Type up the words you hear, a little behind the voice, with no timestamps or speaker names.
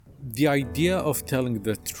the idea of telling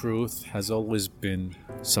the truth has always been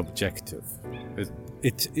subjective.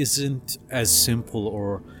 It isn't as simple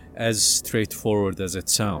or as straightforward as it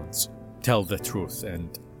sounds. Tell the truth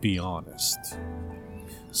and be honest.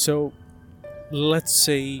 So, let's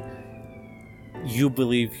say you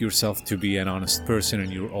believe yourself to be an honest person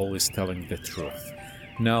and you're always telling the truth.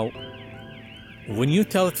 Now, when you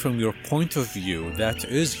tell it from your point of view, that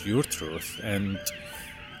is your truth and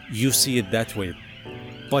you see it that way,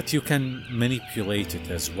 but you can manipulate it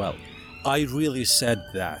as well. I really said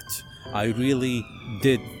that. I really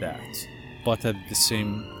did that. But at the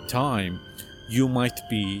same time, you might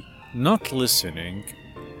be not listening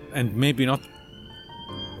and maybe not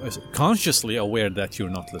consciously aware that you're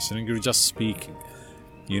not listening, you're just speaking.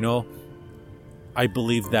 I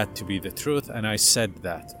believe that to be the truth, and I said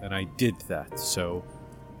that, and I did that, so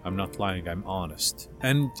I'm not lying, I'm honest.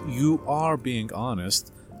 And you are being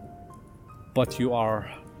honest, but you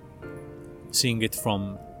are seeing it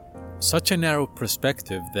from such a narrow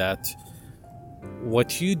perspective that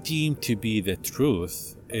what you deem to be the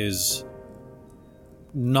truth is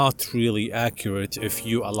not really accurate if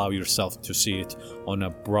you allow yourself to see it on a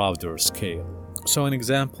broader scale. So an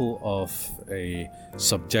example of a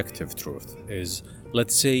subjective truth is,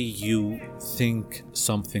 let's say you think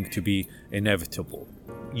something to be inevitable.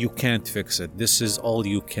 You can't fix it. This is all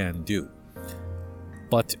you can do.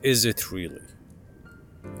 But is it really?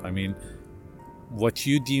 I mean, what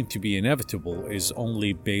you deem to be inevitable is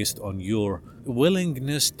only based on your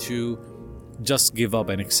willingness to just give up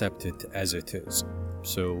and accept it as it is.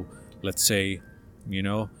 So let's say,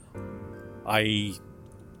 I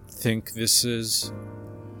think this is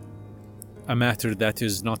a matter that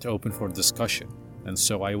is not open for discussion, and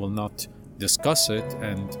so I will not discuss it,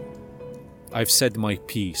 and I've said my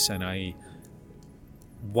piece, and I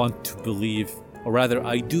want to believe, or rather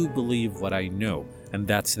I do believe what I know, and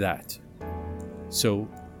that's that. So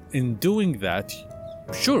in doing that,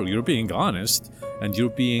 sure, you're being honest, and you're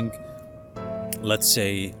being, let's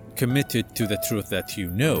say, committed to the truth that you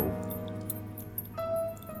know,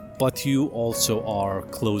 but you also are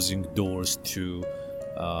closing doors to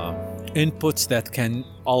inputs that can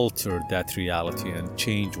alter that reality and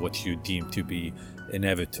change what you deem to be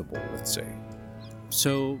inevitable, let's say.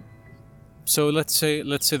 So let's say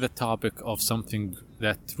the topic of something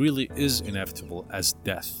that really is inevitable as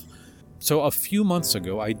death. So a few months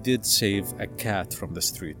ago, I did save a cat from the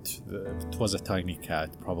street. It was a tiny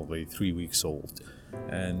cat, probably 3 weeks old.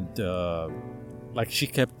 And she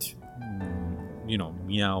kept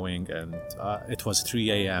meowing, and it was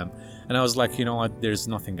 3 a.m. and I was like, you know what, there's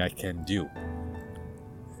nothing I can do.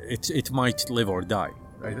 It might live or die.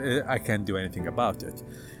 I can't do anything about it.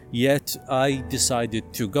 Yet I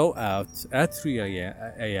decided to go out at 3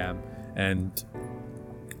 a.m. and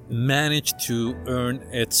manage to earn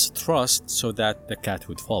its trust so that the cat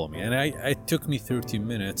would follow me. And it took me 30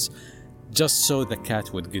 minutes just so the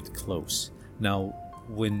cat would get close. Now,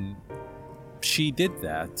 when she did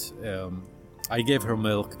that, I gave her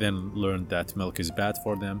milk, then learned that milk is bad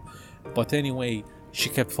for them. But anyway, she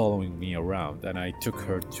kept following me around, and I took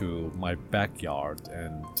her to my backyard,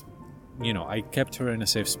 and, I kept her in a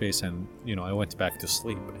safe space, and, I went back to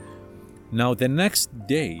sleep. Now, the next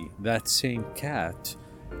day, that same cat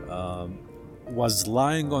was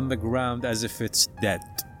lying on the ground as if it's dead.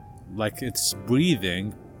 Like it's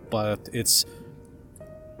breathing, but it's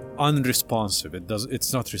unresponsive.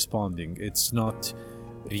 It's not responding. It's not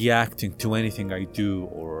reacting to anything I do,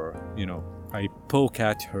 or I poke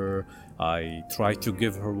at her, I try to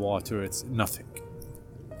give her water. It's nothing.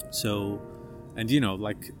 So, and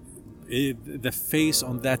the face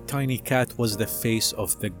on that tiny cat was the face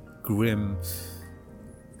of the grim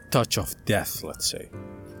touch of death, let's say.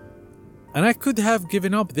 And I could have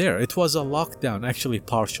given up there. It was a lockdown, actually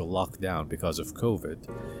partial lockdown because of COVID,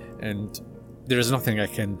 and there's nothing I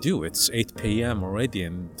can do. It's 8 p.m. already,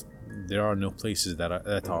 and there are no places that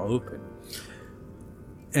are open.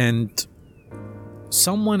 And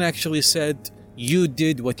someone actually said, you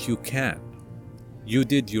did what you can. You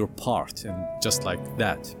did your part, and just like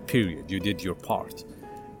that, period. You did your part.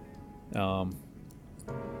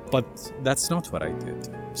 But that's not what I did.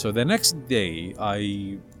 So the next day,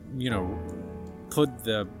 I, put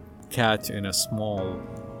the cat in a small,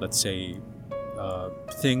 let's say,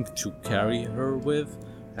 thing to carry her with,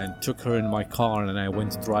 and took her in my car, and I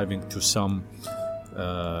went driving to some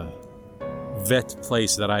vet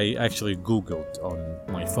place that I actually Googled on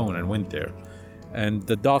my phone and went there. And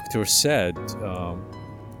the doctor said,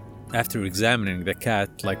 after examining the cat,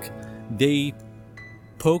 they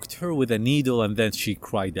poked her with a needle and then she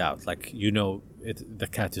cried out, the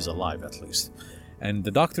cat is alive at least. And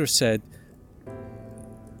the doctor said,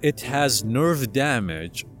 it has nerve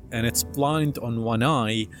damage and it's blind on one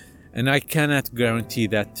eye, and I cannot guarantee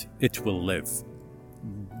that it will live.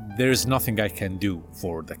 There's nothing I can do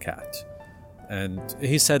for the cat. And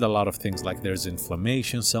he said a lot of things like there's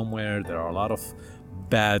inflammation somewhere, there are a lot of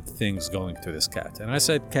bad things going to this cat. And I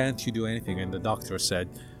said, can't you do anything? And the doctor said,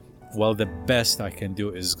 well, the best I can do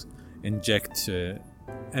is inject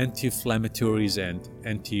anti-inflammatories and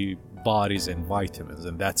antibodies and vitamins,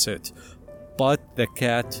 and that's it. But the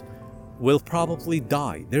cat will probably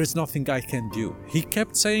die. There's nothing I can do. He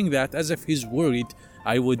kept saying that as if he's worried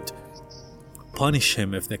I would punish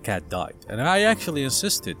him if the cat died. And I actually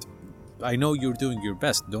insisted, I know you're doing your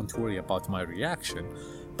best, don't worry about my reaction.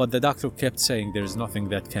 But the doctor kept saying there's nothing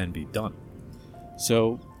that can be done.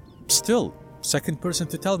 So, still, second person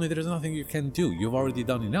to tell me there's nothing you can do. You've already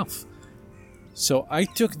done enough. So I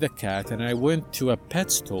took the cat and I went to a pet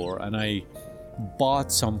store and I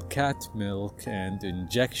bought some cat milk and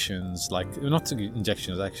injections, like, not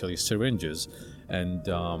injections, actually syringes. And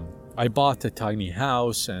I bought a tiny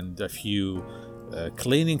house and a few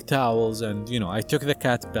cleaning towels, and I took the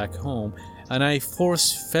cat back home and I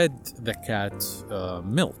force-fed the cat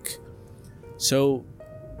milk. So,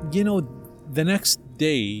 the next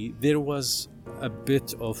day there was a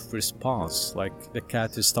bit of response, like the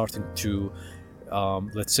cat is starting to,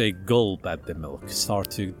 let's say, gulp at the milk,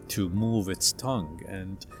 starting to move its tongue.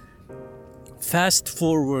 And fast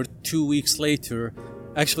forward 2 weeks later,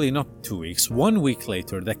 actually not 2 weeks, 1 week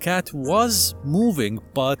later, the cat was moving,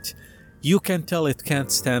 but you can tell it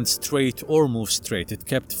can't stand straight or move straight. It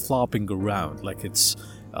kept flopping around like it's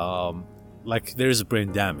like there's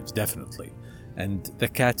brain damage, definitely. And the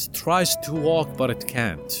cat tries to walk, but it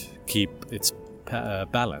can't keep its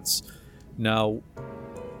balance. Now,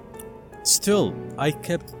 still, I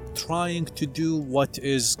kept trying to do what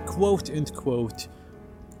is, quote unquote,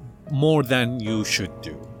 more than you should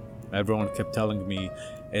do. Everyone kept telling me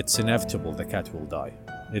it's inevitable the cat will die.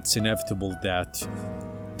 It's inevitable that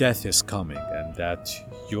death is coming and that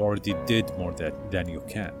you already did more than you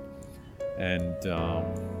can. And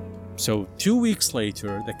so 2 weeks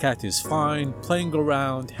later, the cat is fine, playing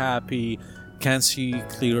around, happy, can see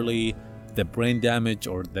clearly, the brain damage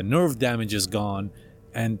or the nerve damage is gone,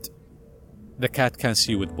 and the cat can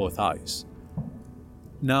see with both eyes.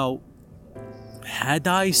 Now, had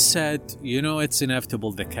I said, it's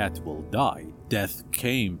inevitable the cat will die, death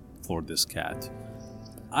came for this cat,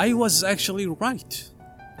 I was actually right.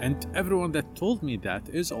 And everyone that told me that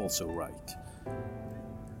is also right.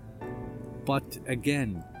 But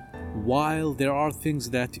again, while there are things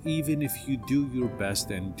that even if you do your best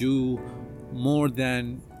and do more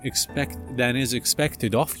than is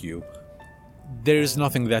expected of you, there is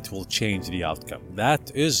nothing that will change the outcome.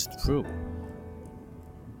 That is true.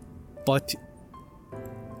 But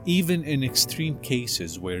even in extreme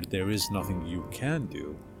cases where there is nothing you can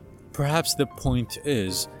do, perhaps the point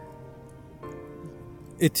is,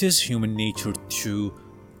 it is human nature to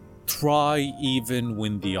try even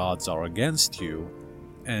when the odds are against you,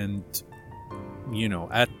 and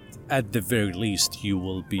at the very least you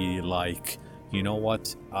will be like,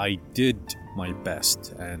 what, I did my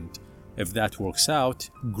best, and if that works out,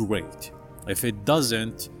 great. If it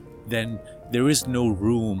doesn't, then there is no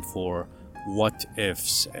room for what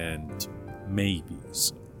ifs and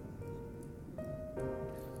maybes.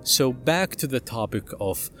 So back to the topic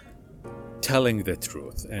of telling the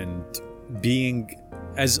truth and being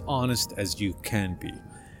as honest as you can be.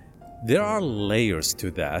 There are layers to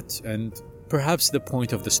that, and perhaps the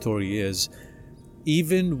point of the story is,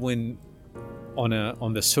 even when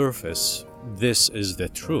on the surface this is the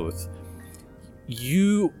truth,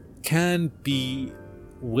 you can be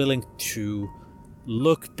willing to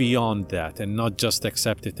look beyond that and not just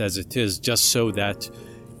accept it as it is, just so that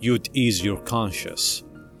you'd ease your conscience.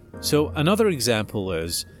 So another example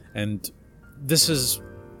is, and this is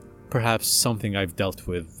perhaps something I've dealt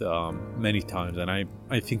with many times, and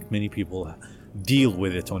I think many people deal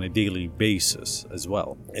with it on a daily basis as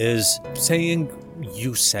well, is saying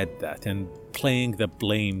you said that and playing the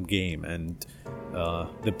blame game and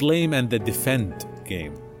the blame and the defend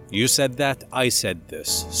game. You said that, I said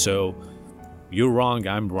this, so you're wrong,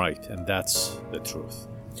 I'm right, and that's the truth.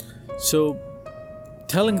 So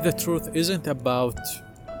telling the truth isn't about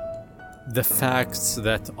the facts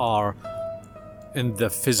that are in the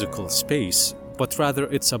physical space, but rather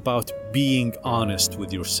it's about being honest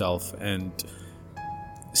with yourself and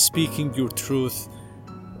speaking your truth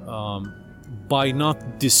by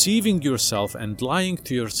not deceiving yourself and lying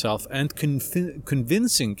to yourself and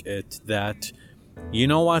convincing it that,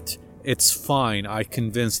 what, it's fine. I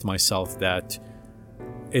convinced myself that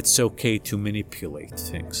it's okay to manipulate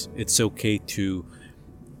things. It's okay to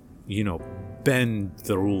bend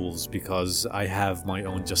the rules because I have my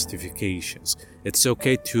own justifications. It's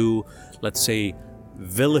okay to, let's say,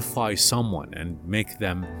 vilify someone and make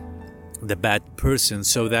them the bad person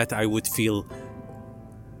so that I would feel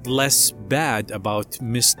less bad about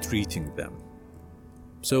mistreating them.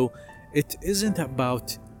 So it isn't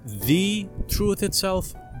about the truth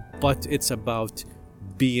itself, but it's about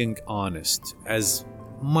being honest as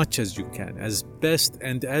much as you can, as best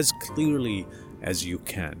and as clearly as you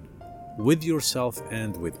can, with yourself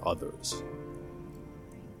and with others.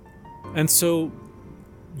 And so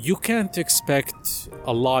you can't expect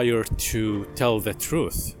a liar to tell the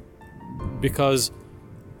truth, because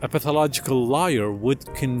a pathological liar would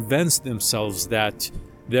convince themselves that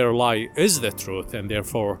their lie is the truth and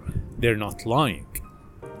therefore they're not lying.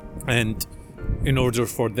 And in order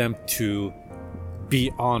for them to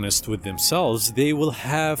be honest with themselves, they will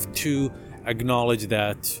have to acknowledge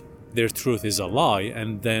that their truth is a lie,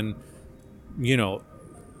 and then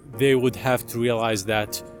they would have to realize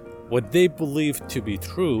that what they believe to be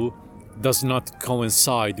true does not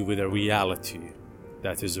coincide with a reality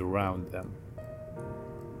that is around them.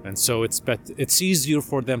 And so it's easier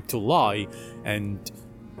for them to lie and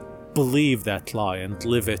believe that lie and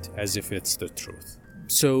live it as if it's the truth.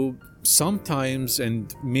 So sometimes,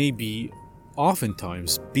 and maybe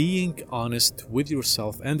oftentimes, being honest with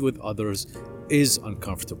yourself and with others is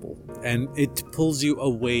uncomfortable, and it pulls you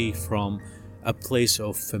away from a place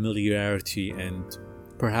of familiarity, and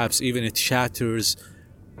perhaps even it shatters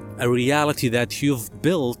a reality that you've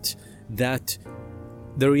built, that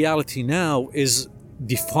the reality now is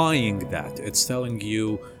defying that. It's telling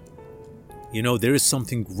you, there is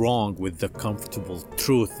something wrong with the comfortable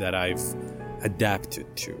truth that I've adapted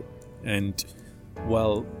to. And,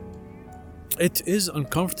 well, it is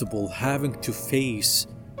uncomfortable having to face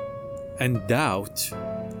and doubt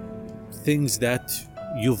things that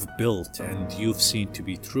you've built and you've seen to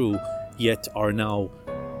be true, yet are now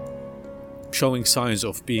showing signs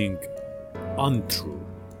of being untrue.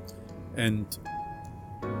 And,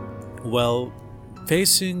 well,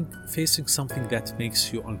 facing something that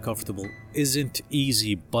makes you uncomfortable isn't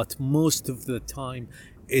easy, but most of the time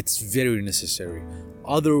it's very necessary.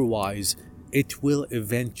 Otherwise, it will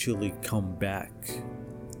eventually come back.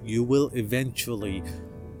 You will eventually,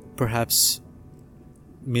 perhaps,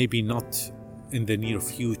 maybe not in the near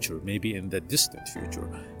future, maybe in the distant future,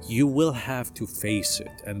 you will have to face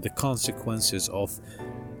it, and the consequences of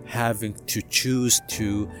having to choose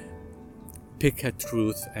to pick a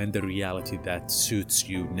truth and a reality that suits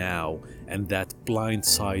you now and that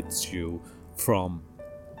blindsides you from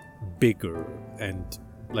bigger and,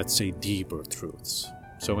 let's say, deeper truths.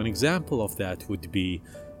 So an example of that would be,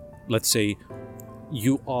 let's say,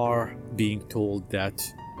 you are being told that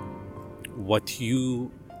what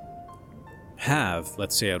you have,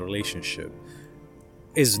 let's say a relationship,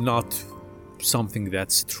 is not something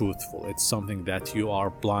that's truthful. It's something that you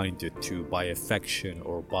are blinded to by affection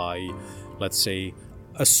or by, let's say,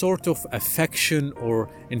 a sort of affection or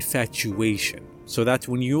infatuation. So that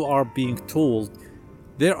when you are being told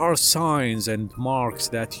there are signs and marks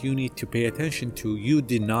that you need to pay attention to, you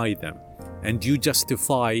deny them and you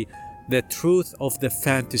justify the truth of the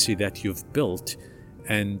fantasy that you've built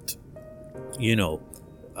and,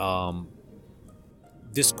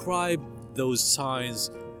 describe those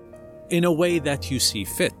signs in a way that you see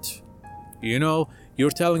fit.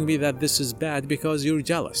 You're telling me that this is bad because you're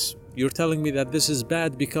jealous. You're telling me that this is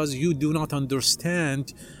bad because you do not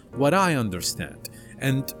understand what I understand.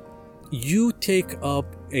 And you take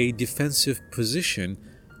up a defensive position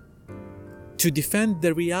to defend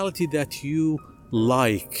the reality that you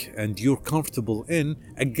like and you're comfortable in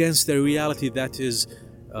against the reality that is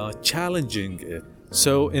challenging it.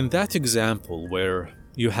 So in that example where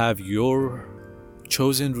you have your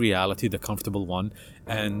chosen reality, the comfortable one,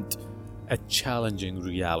 and a challenging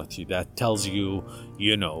reality that tells you,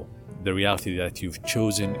 the reality that you've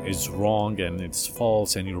chosen is wrong and it's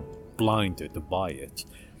false and you're blinded by it.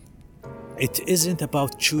 It isn't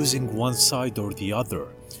about choosing one side or the other.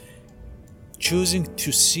 Choosing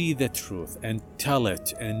to see the truth and tell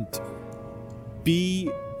it and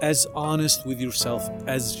be as honest with yourself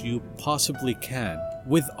as you possibly can,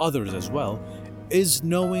 with others as well, is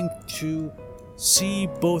knowing to see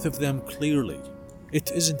both of them clearly.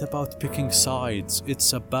 It isn't about picking sides.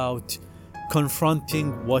 It's about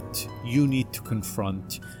confronting what you need to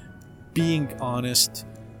confront, being honest,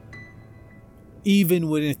 even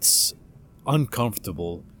when it's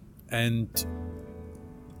uncomfortable, and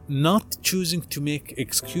not choosing to make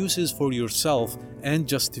excuses for yourself and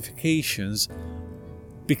justifications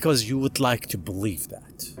because you would like to believe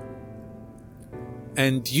that.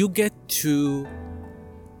 And you get to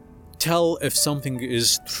tell if something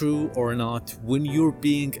is true or not when you're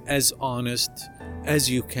being as honest as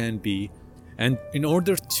you can be. And in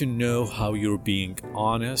order to know how you're being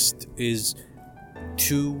honest is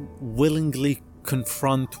to willingly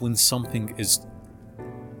confront when something is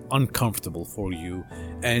uncomfortable for you,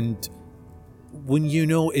 and when you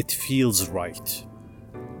know it feels right.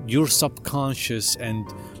 Your subconscious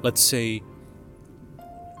and, let's say,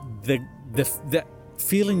 the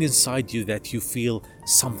feeling inside you that you feel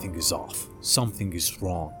something is off, something is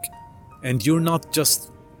wrong, and you're not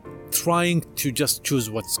just trying to just choose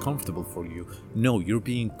what's comfortable for you. No, you're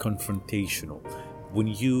being confrontational. When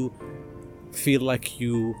you feel like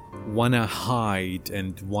you wanna hide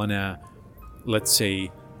and wanna, let's say,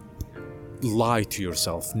 lie to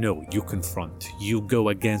yourself, no, you confront. You go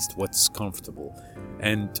against what's comfortable.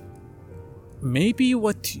 And maybe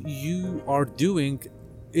what you are doing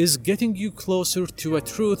is getting you closer to a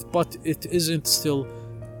truth, but it isn't still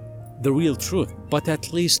the real truth. But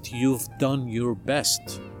at least you've done your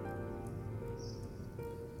best.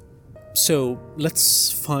 So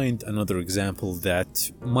let's find another example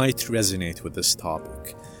that might resonate with this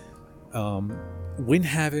topic. When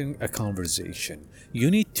having a conversation,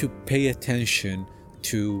 you need to pay attention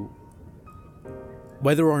to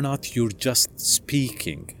whether or not you're just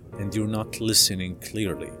speaking and you're not listening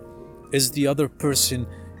clearly. Is the other person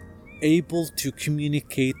able to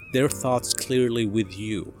communicate their thoughts clearly with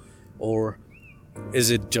you? Or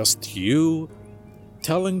is it just you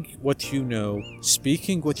telling what you know,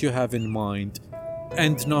 speaking what you have in mind,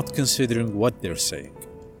 and not considering what they're saying?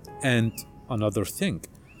 And another thing,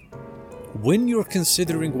 when you're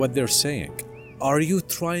considering what they're saying, are you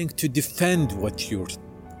trying to defend what you're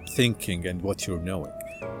thinking and what you're knowing?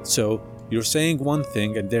 So you're saying one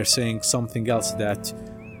thing and they're saying something else that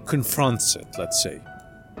confronts it, let's say.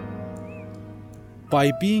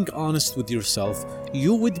 By being honest with yourself,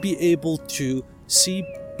 you would be able to see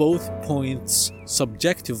both points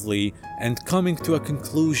subjectively and coming to a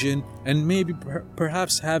conclusion, and maybe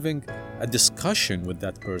perhaps having a discussion with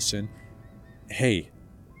that person. Hey,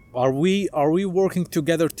 are we working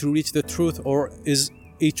together to reach the truth, or is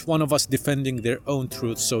each one of us defending their own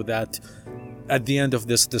truth so that at the end of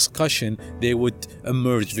this discussion they would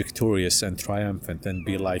emerge victorious and triumphant and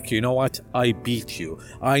be like, you know what, I beat you,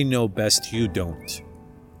 I know best, you don't.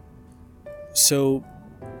 So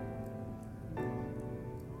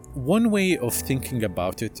one way of thinking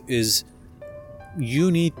about it is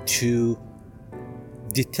you need to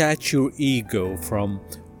detach your ego from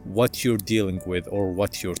what you're dealing with or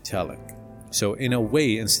what you're telling. So in a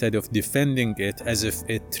way, instead of defending it as if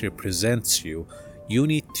it represents you, you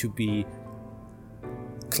need to be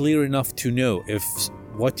clear enough to know if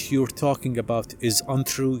what you're talking about is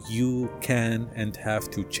untrue, you can and have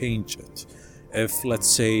to change it. If, let's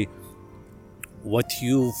say, what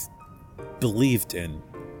you've believed in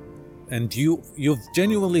and you've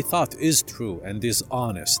genuinely thought is true and is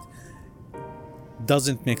honest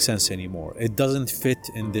doesn't make sense anymore, it doesn't fit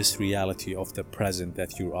in this reality of the present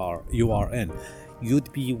that you are in,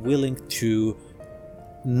 you'd be willing to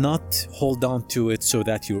not hold on to it so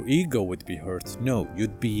that your ego would be hurt. No,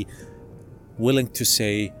 you'd be willing to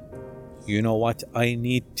say, you know what, I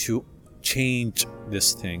need to change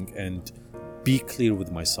this thing and be clear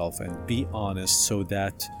with myself and be honest so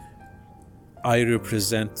that I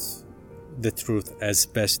represent the truth as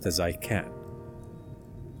best as I can.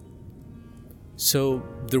 So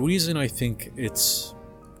the reason I think it's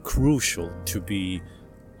crucial to be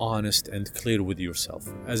honest and clear with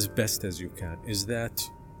yourself as best as you can is that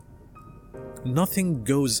nothing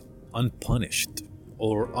goes unpunished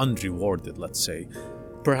or unrewarded, let's say.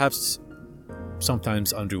 Perhaps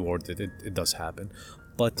sometimes unrewarded, it does happen,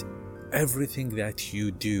 but everything that you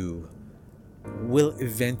do will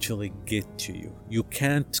eventually get to you. You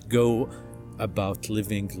can't go about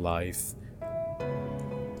living life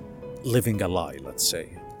living a lie, let's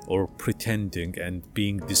say, or pretending and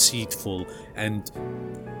being deceitful. And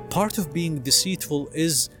part of being deceitful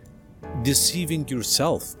is deceiving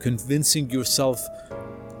yourself, convincing yourself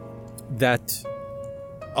that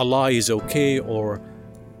a lie is okay, or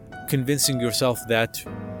convincing yourself that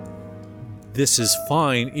this is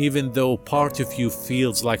fine, even though part of you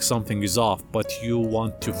feels like something is off, but you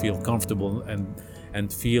want to feel comfortable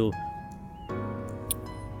and feel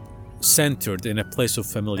centered in a place of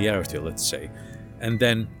familiarity, let's say, and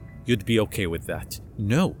then you'd be okay with that.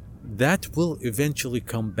 No, that will eventually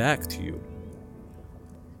come back to you.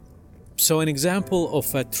 So an example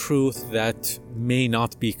of a truth that may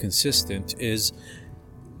not be consistent is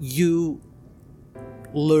you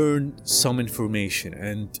learn some information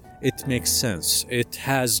and it makes sense. It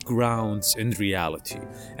has grounds in reality,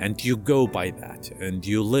 and you go by that, and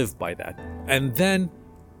you live by that. And then,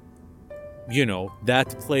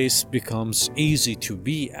 that place becomes easy to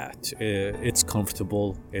be at. It's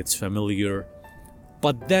comfortable, it's familiar.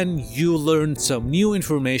 But then you learn some new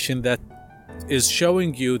information that is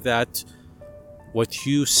showing you that what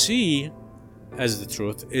you see as the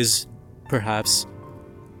truth is perhaps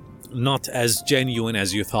not as genuine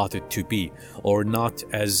as you thought it to be, or not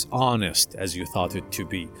as honest as you thought it to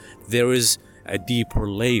be. There is a deeper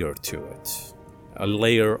layer to it, a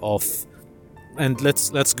layer of, and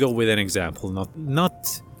let's go with an example,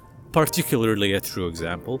 not particularly a true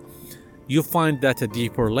example. You find that a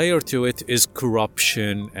deeper layer to it is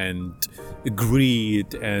corruption and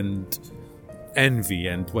greed and envy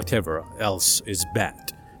and whatever else is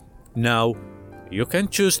bad. Now, you can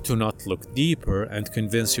choose to not look deeper and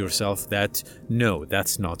convince yourself that, no,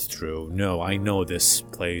 that's not true. No, I know this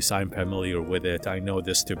place. I'm familiar with it. I know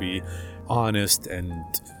this to be honest and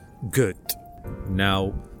good.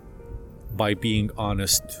 Now, by being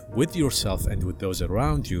honest with yourself and with those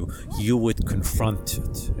around you, you would confront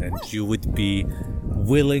it, and you would be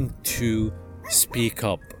willing to speak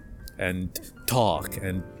up and talk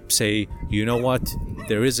and say, you know what,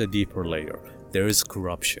 there is a deeper layer. There is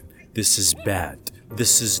corruption. This is bad.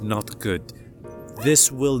 This is not good. This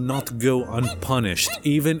will not go unpunished,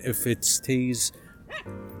 even if it stays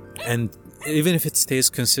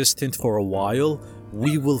consistent for a while.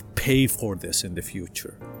 We will pay for this in the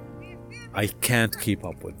future. I can't keep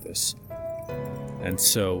up with this. And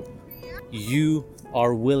so you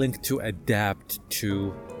are willing to adapt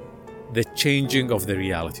to the changing of the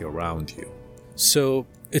reality around you. So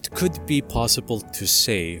it could be possible to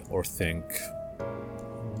say or think,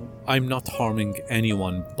 I'm not harming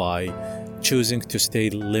anyone by choosing to stay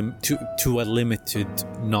to a limited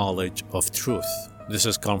knowledge of truth. This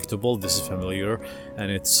is comfortable, this is familiar, and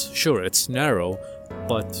it's narrow,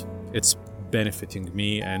 but it's benefiting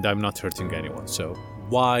me and I'm not hurting anyone. So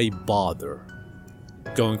why bother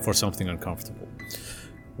going for something uncomfortable?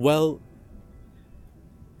 Well,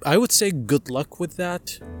 I would say good luck with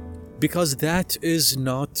that, because that is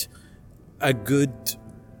not a good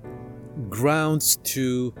grounds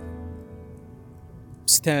to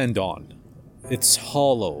stand on. It's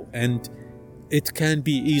hollow and it can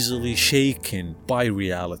be easily shaken by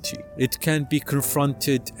reality. It can be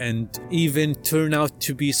confronted and even turn out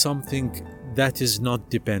to be something that is not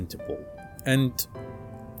dependable. And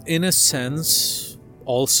in a sense,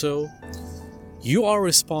 also, you are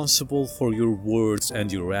responsible for your words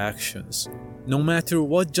and your actions. No matter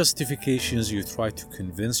what justifications you try to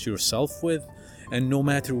convince yourself with, and no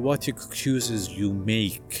matter what excuses you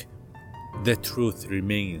make, the truth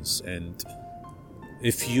remains. And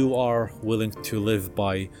if you are willing to live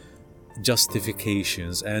by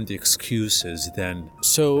justifications and excuses, then...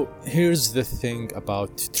 So here's the thing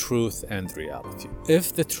about truth and reality.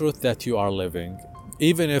 If the truth that you are living,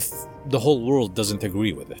 even if the whole world doesn't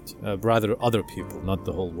agree with it, rather other people, not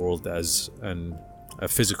the whole world as a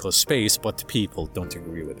physical space, but people don't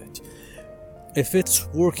agree with it. If it's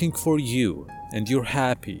working for you and you're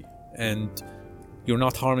happy and you're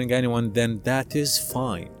not harming anyone, then that is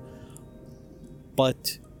fine.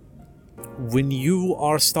 But when you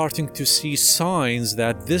are starting to see signs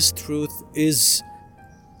that this truth is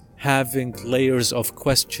having layers of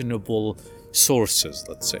questionable sources,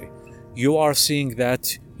 let's say, you are seeing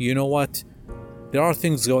that, you know what, there are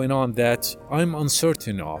things going on that I'm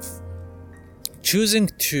uncertain of. Choosing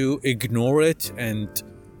to ignore it and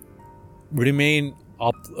remain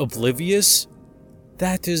oblivious,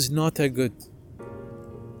 that is not a good...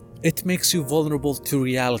 It makes you vulnerable to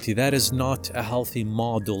reality. That is not a healthy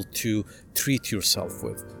model to treat yourself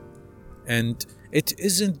with. And it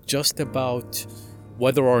isn't just about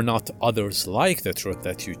whether or not others like the truth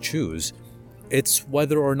that you choose. It's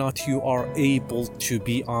whether or not you are able to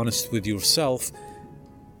be honest with yourself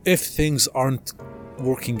if things aren't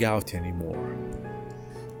working out anymore.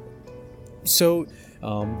 So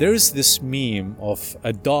there's this meme of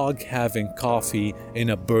a dog having coffee in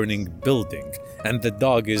a burning building, and the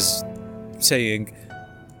dog is saying,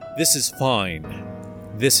 "This is fine.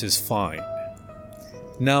 This is fine."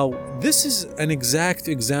 Now, this is an exact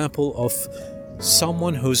example of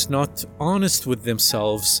someone who's not honest with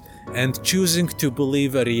themselves and choosing to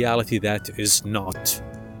believe a reality that is not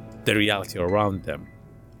the reality around them.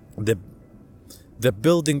 The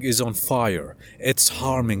building is on fire. It's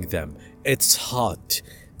harming them. It's hot.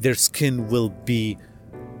 Their skin will be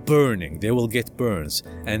burning. They will get burns.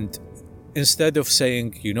 And instead of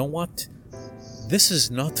saying, you know what? This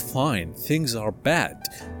is not fine. Things are bad.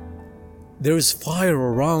 There is fire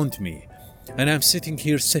around me. and I'm sitting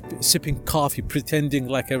here sipping coffee, pretending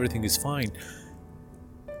like everything is fine.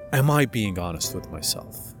 Am I being honest with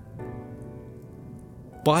myself?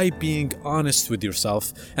 By being honest with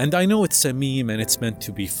yourself, and I know it's a meme and it's meant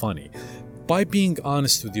to be funny, by being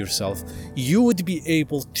honest with yourself, you would be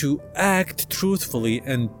able to act truthfully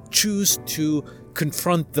and choose to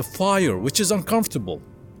confront the fire, which is uncomfortable.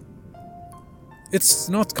 It's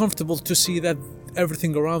not comfortable to see that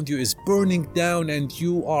everything around you is burning down and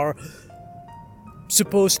you are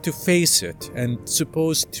supposed to face it and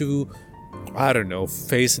supposed to, I don't know,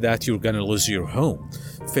 face that you're gonna lose your home,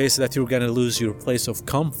 face that you're gonna lose your place of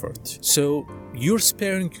comfort. So you're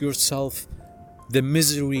sparing yourself the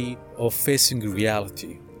misery of facing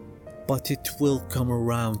reality, but it will come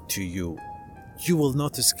around to you. You will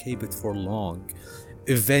not escape it for long.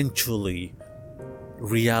 Eventually,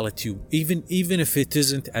 reality, even if it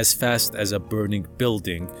isn't as fast as a burning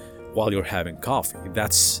building while you're having coffee,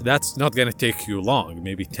 that's not gonna take you long,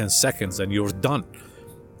 maybe 10 seconds and you're done.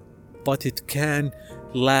 But it can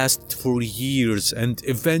last for years, and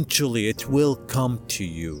eventually it will come to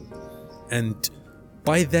you. And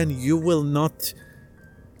by then you will not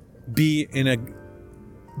be in a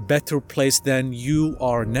better place than you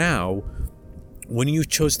are now when you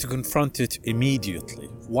chose to confront it immediately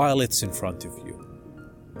while it's in front of you.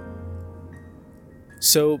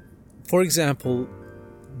 So, for example,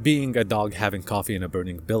 being a dog having coffee in a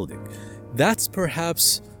burning building, that's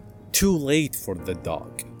perhaps too late for the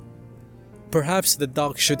dog. Perhaps the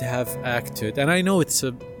dog should have acted, and I know it's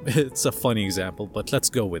a funny example, but let's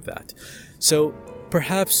go with that. So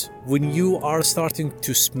perhaps when you are starting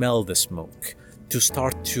to smell the smoke, to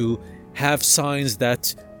start to have signs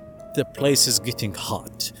that the place is getting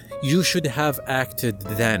hot, you should have acted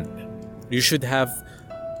then. You should have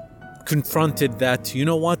confronted that, you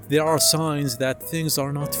know what, there are signs that things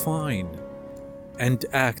are not fine, and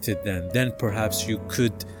acted then. Then perhaps you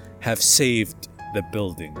could have saved the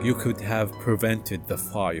building, you could have prevented the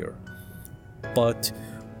fire. But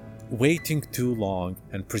waiting too long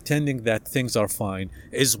and pretending that things are fine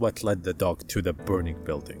is what led the dog to the burning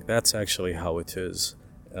building. That's actually how it is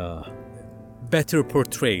better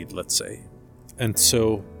portrayed, let's say. And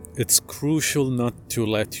so it's crucial not to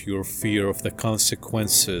let your fear of the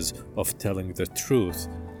consequences of telling the truth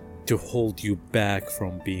to hold you back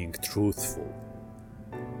from being truthful.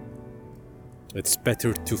 It's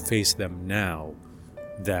better to face them now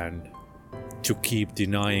than to keep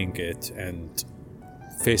denying it and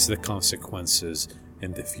face the consequences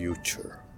in the future.